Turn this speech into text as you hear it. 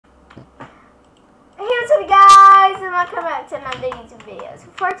and welcome back to another YouTube video. So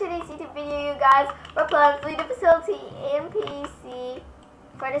for today's YouTube video, you guys, we're playing Facilit Facility in PC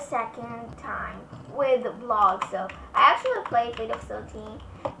for the second time with vlog. So I actually played Facilit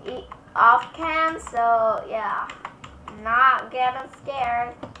Facility off cam, so yeah, not getting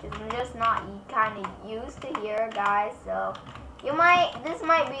scared because I'm just not kind of used to here, guys. So this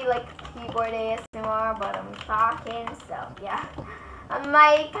might be like keyboard ASMR, but I'm talking, so yeah. I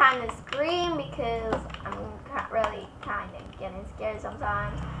might kind of scream because I'm really kind of getting scared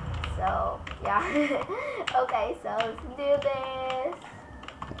sometimes. So, yeah. Okay, so let's do this.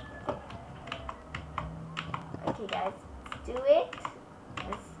 Okay, guys, let's do it.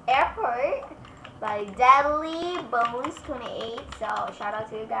 This Airport by Deadly Bones 28. So, shout out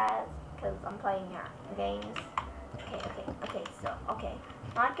to you guys because I'm playing your games. Okay, so,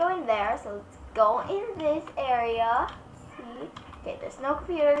 not going there, so let's go in this area. See? Okay, there's no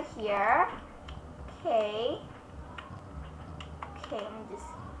computer here. Okay, let me just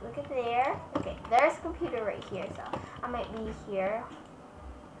look at there. Okay, there's a computer right here, so I might be here.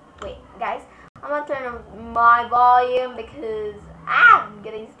 Wait, guys, I'm gonna turn on my volume because I'm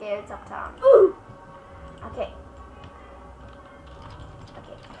getting scared sometimes. Ooh! Okay.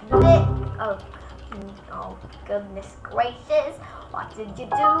 Oh, goodness gracious, what did you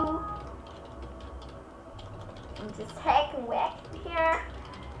do? I'm just taking whack here,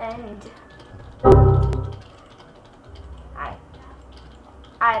 and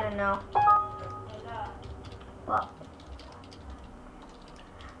I don't know. Well,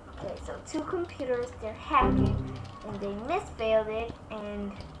 okay, so two computers, they're hacking, and they misfailed it,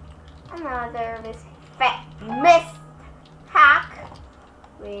 and another miss hack,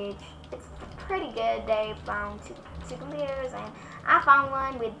 which it's pretty good. They found two computers, and I found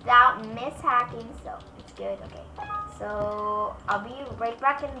one without mishacking, so it's good. Okay, so I'll be right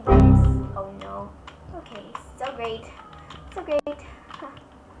back in this. Oh no. Okay, so great. Okay,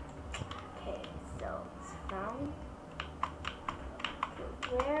 so it's found. Okay,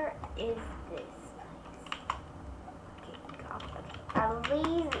 where is this place? Okay, at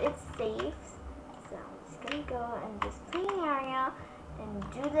least it's safe. So I'm just gonna go in this clean area and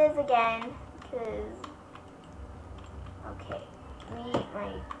do this again, because okay, we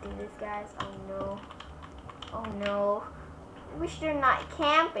might do this, guys. Oh no. I wish they're not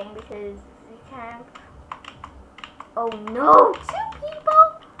camping, because if we camp. Oh no, 2 people?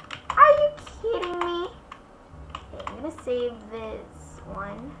 Are you kidding me? Okay, I'm gonna save this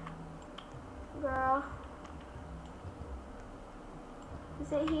one. Girl.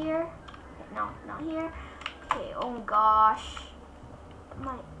 Is it here? Okay, no, not here. Okay, oh gosh. I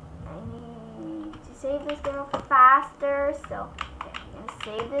need to save this girl faster, so okay, I'm gonna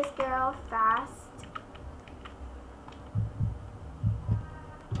save this girl fast.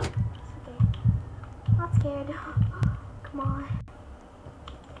 It's okay. Not scared. Come on.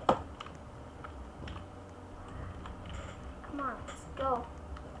 Come on, let's go.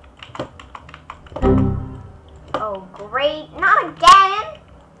 Oh great, not again!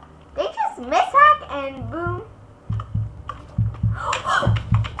 They just mishack and boom.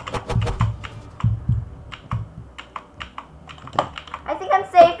 I think I'm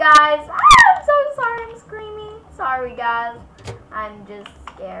safe, guys. I'm so sorry, I'm screaming. Sorry, guys. I'm just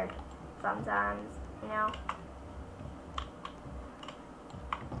scared sometimes, you know.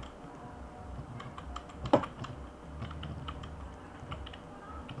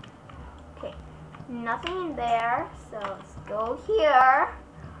 Okay, nothing in there, so let's go here.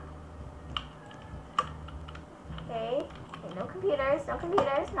 Okay, no computers,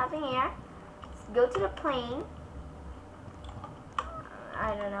 nothing here. Let's go to the plane.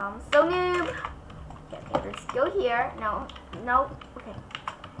 I don't know, I'm so noob. Okay, let's go here. No, okay.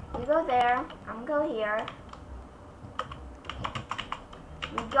 You go there, I'm go here.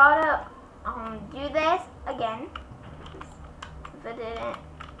 We gotta do this again. If I didn't,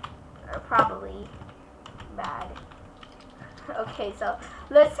 probably bad. Okay, so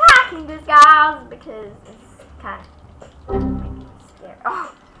let's hacking this, guys, because it's kind of making me scared.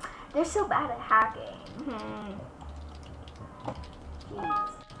 Oh, they're so bad at hacking. Jeez.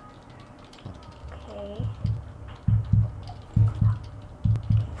 Okay.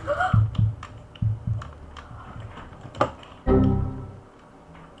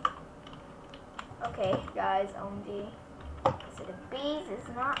 Okay, guys, OMG. So the bees is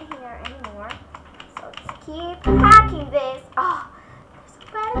not here anymore. So let's keep hacking this. Oh, they're so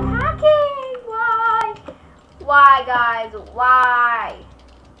bad at hacking. Why? Why, guys? Why?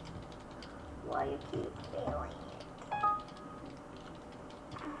 Why you keep failing it?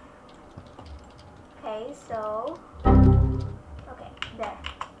 Okay, so okay, there.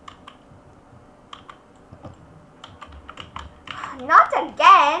 Not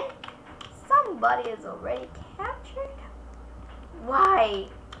again! Somebody is already captured? Why?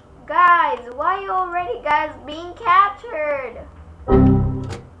 Guys, why are you already guys being captured? Oh,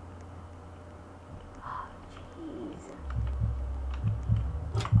 jeez.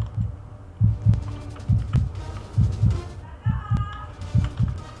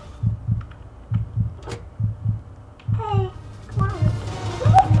 Hey, come on.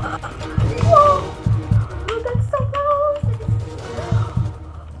 Whoa! Oh, that's so close!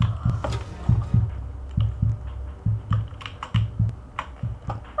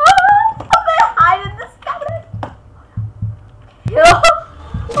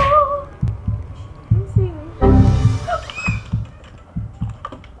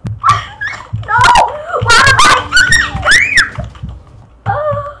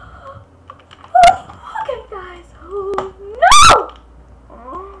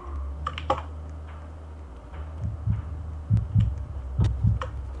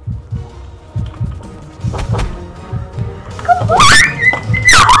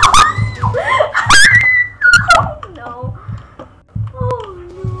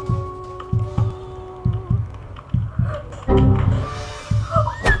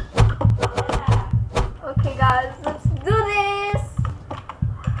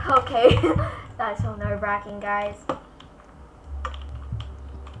 Okay, that's so nerve-wracking, guys.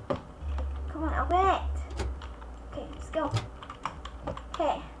 Come on, open it. Okay, let's go.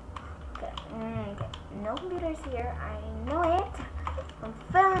 Okay. Okay. Okay. No computers here. I know it. I'm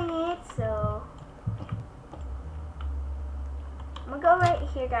filming it, so I'm gonna go right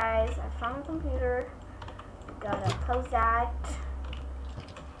here, guys. I found the computer. Gotta close that.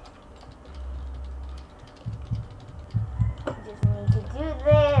 Just need to do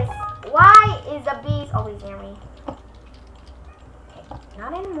this. Why is the bees always near me? Okay,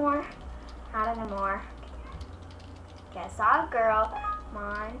 not anymore. Not anymore. Okay, I saw a girl. Come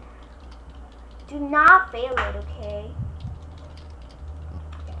on. Do not fail it, okay?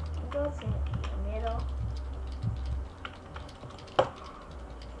 Okay, go to the middle.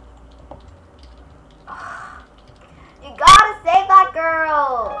 You gotta save that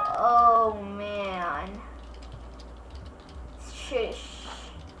girl. Oh man. Shush.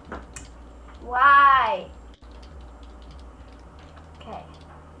 Why? Okay.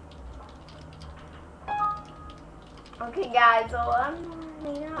 Okay, guys. So I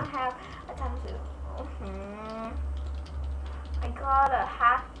may not have a time to. I gotta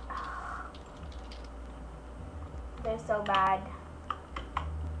hack. They're so bad.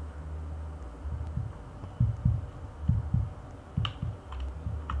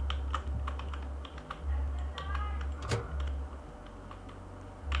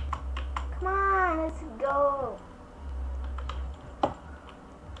 Come on, let's go.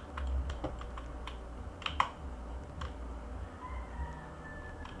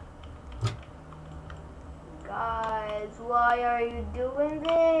 Guys, why are you doing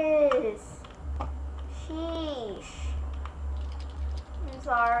this? Sheesh. I'm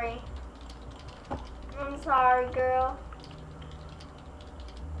sorry. I'm sorry, girl.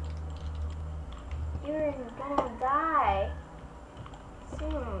 You're gonna die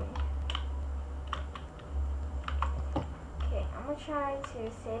soon. Okay, I'm gonna try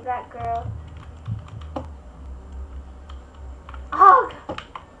to save that girl. Oh!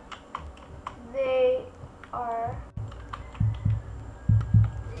 They are...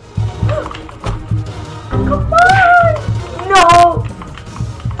 Come on! No!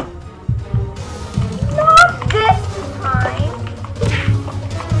 Not this time!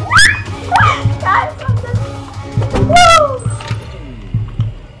 Guys, I'm just... Woo!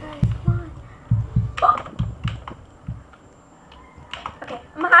 Guys, come on. Okay,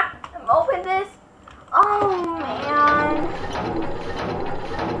 I'm open this. Oh, man.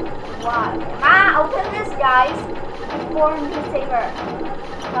 Why? Open this, guys, before we save her.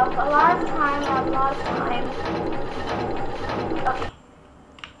 I have a lot of time. Okay.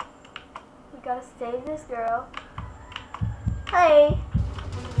 We gotta save this girl. Hey.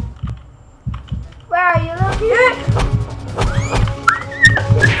 Where are you? Look here.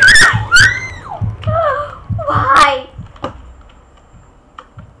 Why?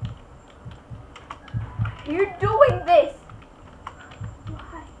 You're doing this.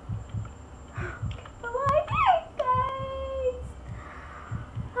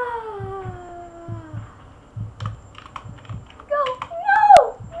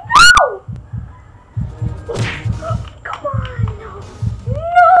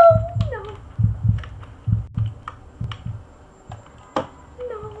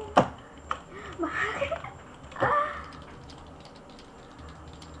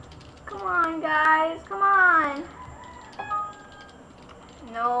 Come on, guys, come on.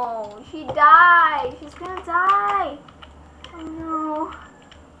 No, she died. She's gonna die. Oh no.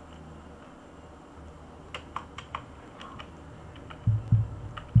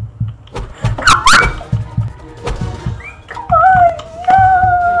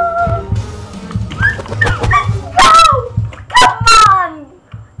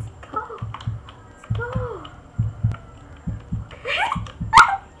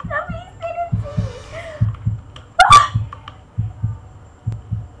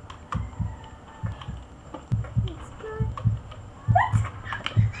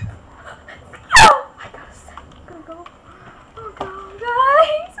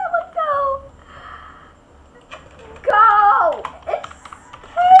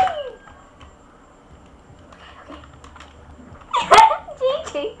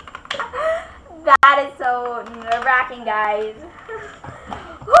 That is so nerve-wracking, guys.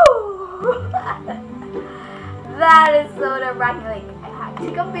 That is so nerve-wracking. Like, I had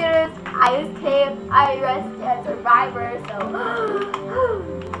 2 computers, I escaped, I rescued a survivor, so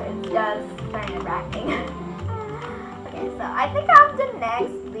it's just very nerve-wracking. Okay, so I think I'm the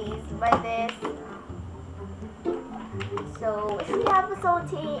next beast by this. So we have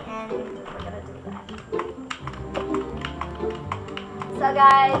facility, and we're gonna do that. So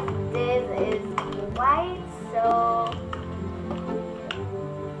guys, this is white, so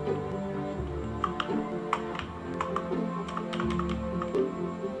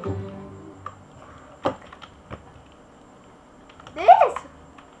this.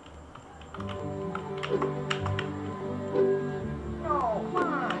 No, come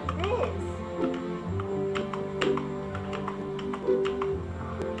on, this.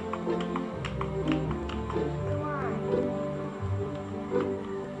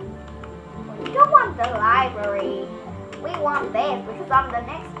 We don't want the library. We want this because I'm the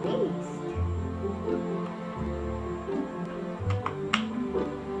next beast.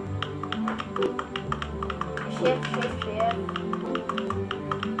 Shift.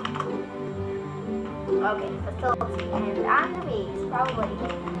 Okay, facility. And I'm the beast, probably.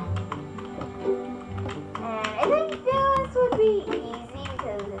 And I think this would be easy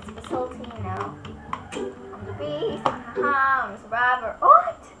because it's facility, you know. I'm the beast. I'm a survivor.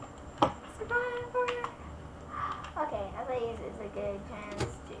 What? Survivor. Okay, I think it's a good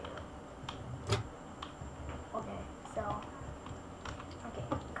chance to. Okay, so. Okay,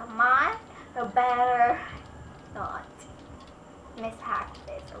 come on. No better not mishack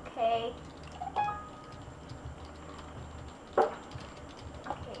this, okay?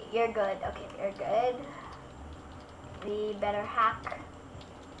 Okay, you're good. Okay, you're good. We better hack.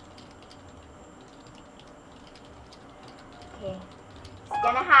 Okay, just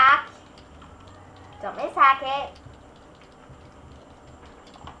gonna hack. Don't mishack it.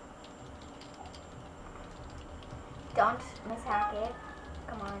 Don't mishack it.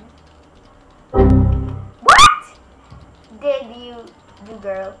 Come on. What did you do,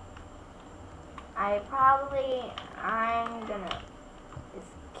 girl? I'm gonna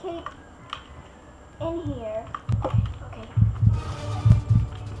escape in here. Okay.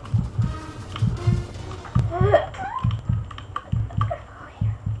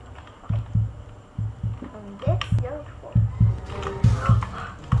 This your fault.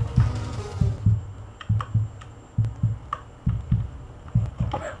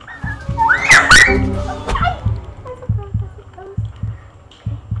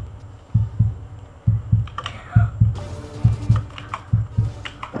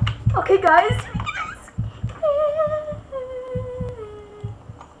 Okay, guys.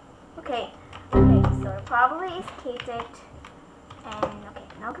 Okay, so I probably escaped it. And okay,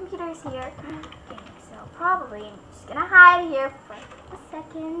 no computers here. Okay, so probably I'm just gonna hide here for a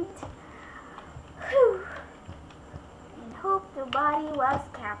second. Whew. And hope the body was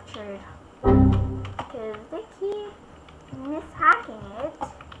captured. Because they keep mishacking it.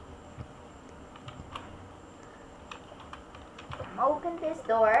 I'm gonna open this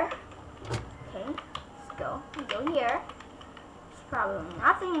door. Okay, let's go. We go here. There's probably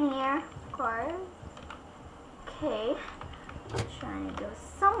nothing in here, of course. Okay, I'm trying to go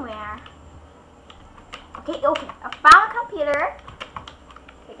somewhere. Okay, I found a computer.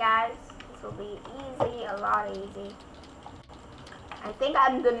 Okay, guys, this will be easy, a lot easy. I think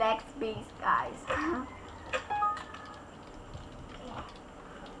I'm the next beast, guys. Okay,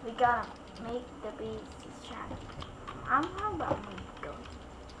 we gotta make the beast chat. How about we go?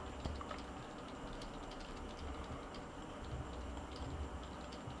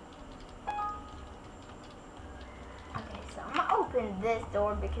 Okay, so I'm gonna open this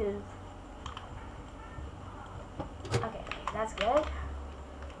door because. Okay, that's good.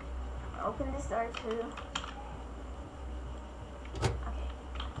 Open this door too. Okay,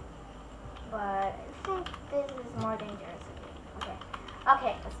 but I think this is more dangerous. Okay.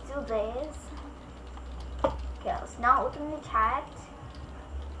 Okay, let's do this. Okay, let's not open the chat.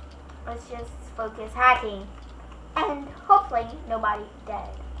 Let's just focus hacking. And hopefully nobody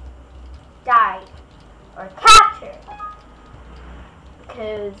died, or captured.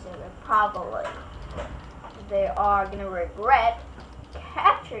 Because they are gonna regret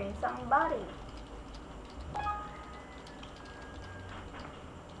capturing somebody.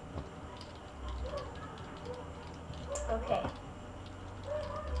 Okay.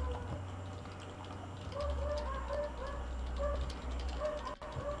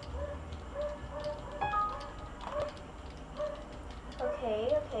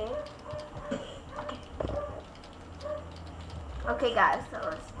 Okay guys, so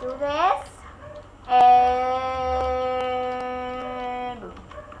let's do this. And boom.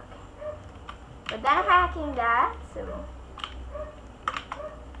 Okay. We're done hacking that, so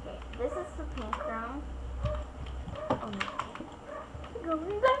okay, this is the pink room. Oh no. Go in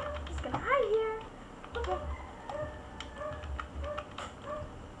there. I'm just gonna hide here. Okay.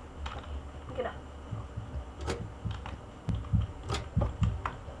 Get up.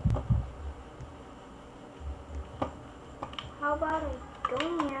 How about I go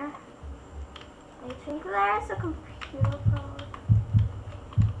in here? I think there's a computer code.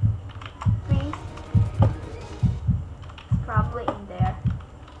 Please. It's probably in there.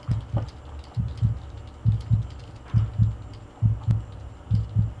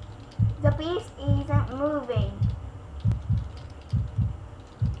 The beast isn't moving.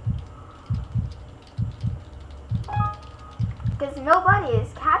 Because nobody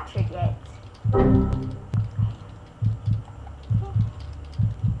is captured yet.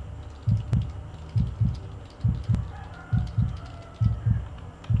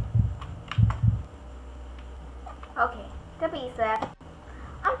 Okay, the beast left.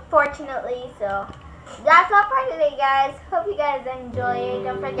 Unfortunately, so that's all for today, guys. Hope you guys enjoyed.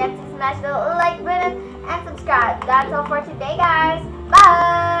 Don't forget to smash the like button and subscribe. That's all for today, guys.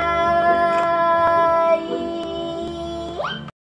 Bye!